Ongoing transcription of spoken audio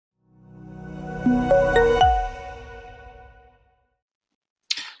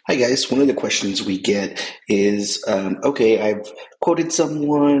Hi guys, one of the questions we get is, okay, I've quoted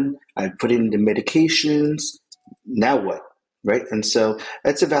someone, I've put in the medications, now what, right? And so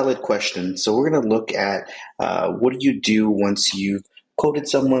that's a valid question. So we're going to look at what do you do once you've quoted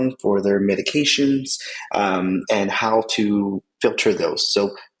someone for their medications and how to filter those.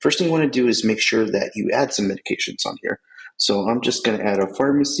 So first thing you want to do is make sure that you add some medications on here. So I'm just going to add a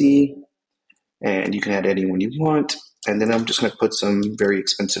pharmacy, and you can add anyone you want. And then I'm just going to put some very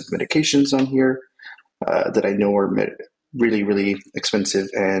expensive medications on here that I know are really, really expensive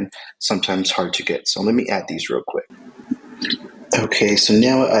and sometimes hard to get. So let me add these real quick. Okay, so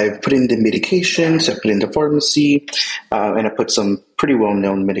now I've put in the medications, I put in the pharmacy, and I put some pretty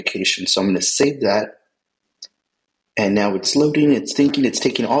well-known medications. So I'm going to save that. And now it's loading, it's thinking, it's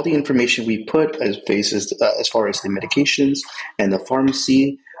taking all the information we put as far as the medications and the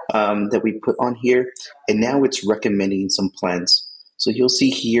pharmacy that we put on here. And now it's recommending some plans. So you'll see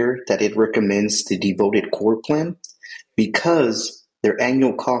here that it recommends the Devoted Core plan because their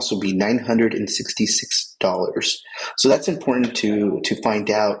annual cost will be $966. So that's important to find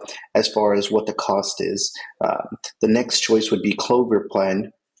out as far as what the cost is. The next choice would be Clover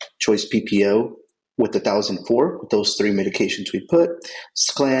plan, choice PPO, with 1,004, with those three medications we put.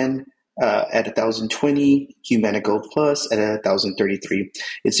 Sclan at 1,020, Humana Gold Plus at 1,033.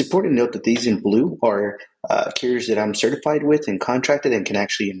 It's important to note that these in blue are carriers that I'm certified with and contracted and can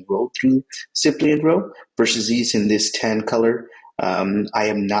actually enroll through Simply Enroll, versus these in this tan color, I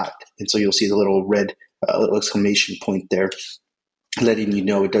am not. And so you'll see the little red little exclamation point there, letting you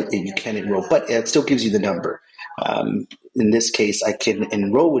know you can enroll, but it still gives you the number. In this case, I can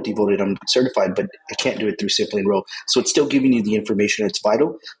enroll with Devoted. I'm certified, but I can't do it through Simply Enroll. So it's still giving you the information that's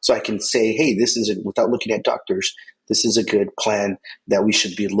vital. So I can say, hey, this is, without looking at doctors, this is a good plan that we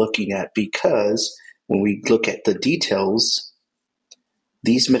should be looking at, because when we look at the details,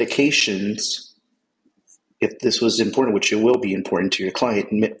 these medications, if this was important, which it will be important to your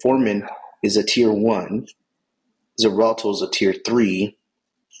client, metformin is a tier 1, Xarelto is a tier 3,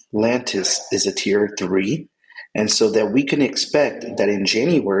 Lantus is a tier 3, and so that we can expect that in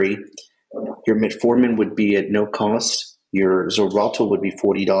January, your metformin would be at no cost, your Xarelto would be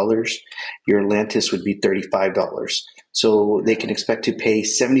 $40, your Lantus would be $35. So they can expect to pay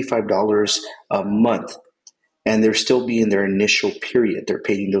 $75 a month, and they're still be in their initial period. They're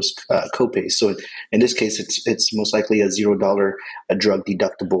paying those copays. So in this case, it's most likely a $0 drug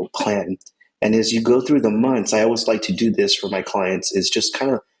deductible plan. And as you go through the months, I always like to do this for my clients, is just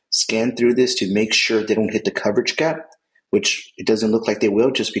kind of scan through this to make sure they don't hit the coverage gap, which it doesn't look like they will,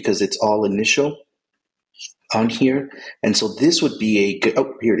 just because it's all initial on here. And so this would be a good,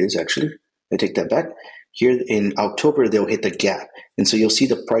 oh, here it is actually. I take that back. Here in October, they'll hit the gap. And so you'll see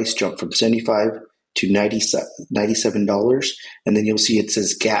the price jump from $75 to $97. And then you'll see it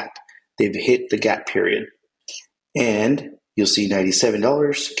says gap. They've hit the gap period. And you'll see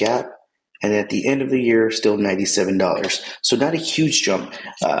 $97 gap. And at the end of the year, still $97. So not a huge jump.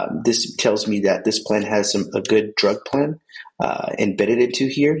 This tells me that this plan has a good drug plan embedded into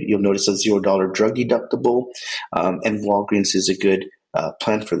here. You'll notice a $0 drug deductible, and Walgreens is a good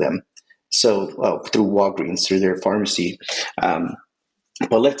plan for them. So through Walgreens, through their pharmacy. But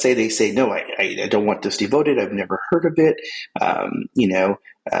let's say they say, no, I don't want this Devoted. I've never heard of it.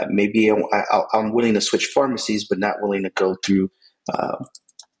 Maybe I'm willing to switch pharmacies, but not willing to go through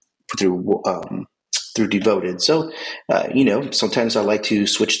Devoted. So, sometimes I like to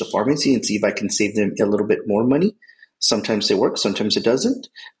switch the pharmacy and see if I can save them a little bit more money. Sometimes it works, sometimes it doesn't.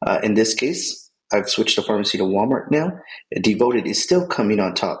 In this case, I've switched the pharmacy to Walmart now. Devoted is still coming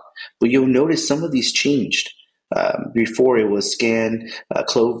on top, but you'll notice some of these changed. Before it was Scan,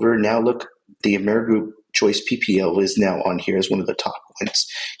 Clover. Now look, the Amerigroup Choice PPO is now on here as one of the top ones.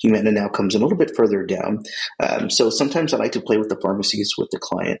 Humana now comes a little bit further down. So sometimes I like to play with the pharmacies with the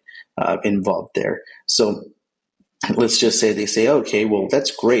client involved there. So let's just say they say, okay, well,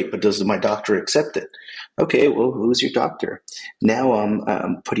 that's great, but does my doctor accept it? Okay, well, who's your doctor? Now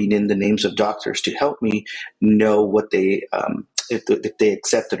I'm putting in the names of doctors to help me know what they if they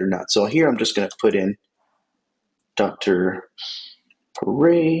accept it or not. So here I'm just going to put in Dr.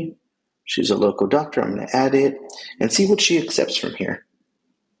 Paray. She's a local doctor. I'm going to add it and see what she accepts from here.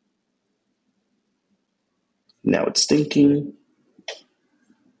 Now it's thinking.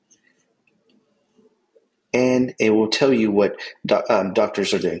 And it will tell you what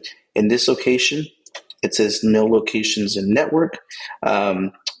doctors are doing. In this location, it says no locations in network.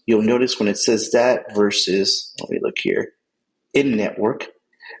 You'll notice when it says that versus, let me look here, in network,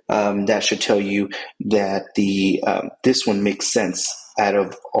 that should tell you that this one makes sense out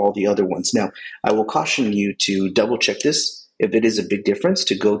of all the other ones. Now, I will caution you to double check this. if it is a big difference,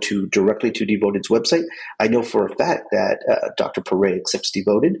 to go to directly to Devoted's website. I know for a fact that Dr. Pare accepts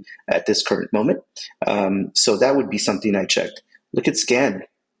Devoted at this current moment. So that would be something I checked. Look at Scan.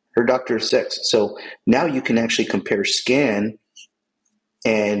 Her doctor is sex. So now you can actually compare Scan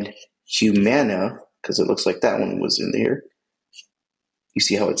and Humana, because it looks like that one was in there. You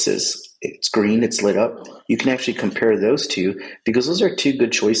see how it says it's green, it's lit up. You can actually compare those two because those are two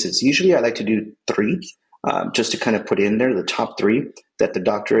good choices. Usually I like to do three just to kind of put in there the top three that the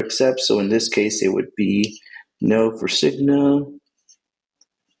doctor accepts. So in this case, it would be no for Cigna,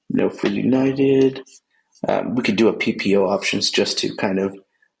 no for United. We could do a PPO options just to kind of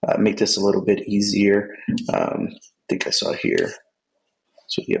make this a little bit easier. I think I saw here.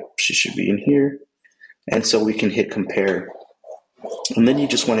 So yep, she should be in here. And so we can hit compare. And then you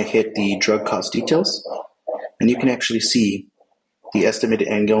just want to hit the drug cost details. And you can actually see the estimated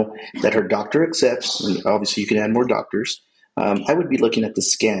annual that her doctor accepts. And obviously you can add more doctors. I would be looking at the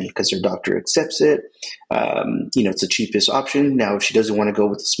Scan because her doctor accepts it. It's the cheapest option. Now, if she doesn't want to go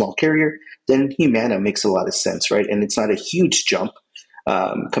with a small carrier, then Humana makes a lot of sense, right? And it's not a huge jump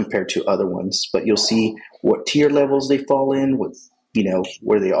compared to other ones, but you'll see what tier levels they fall in,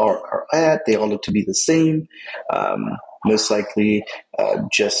 where they are at. They all look to be the same. Most likely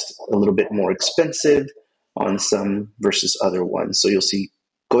just a little bit more expensive on some versus other ones. So you'll see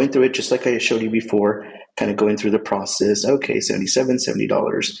going through it just like I showed you before, kind of going through the process. Okay,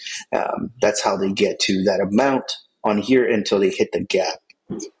 $70. That's how they get to that amount on here until they hit the gap.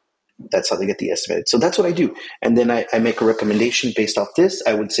 That's how they get the estimate. So that's what I do. And then I make a recommendation based off this.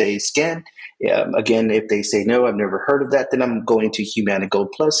 I would say Scan. Again, if they say, no, I've never heard of that, then I'm going to Humana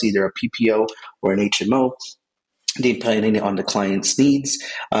Gold Plus, either a PPO or an HMO, depending on the client's needs,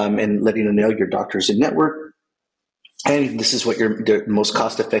 and letting them know your doctor's in network. And this is what the most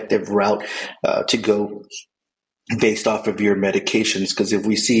cost-effective route to go based off of your medications. Because if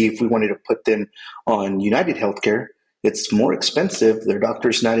we wanted to put them on United Healthcare, it's more expensive. Their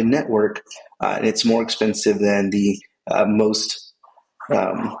doctor's not in network, and it's more expensive than the most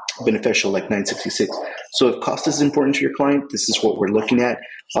beneficial, like 966. So if cost is important to your client, this is what we're looking at.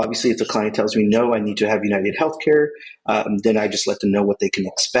 Obviously, if the client tells me, no, I need to have United Healthcare, then I just let them know what they can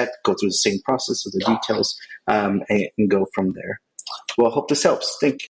expect, go through the same process of the details, and go from there. Well, I hope this helps. Thank you.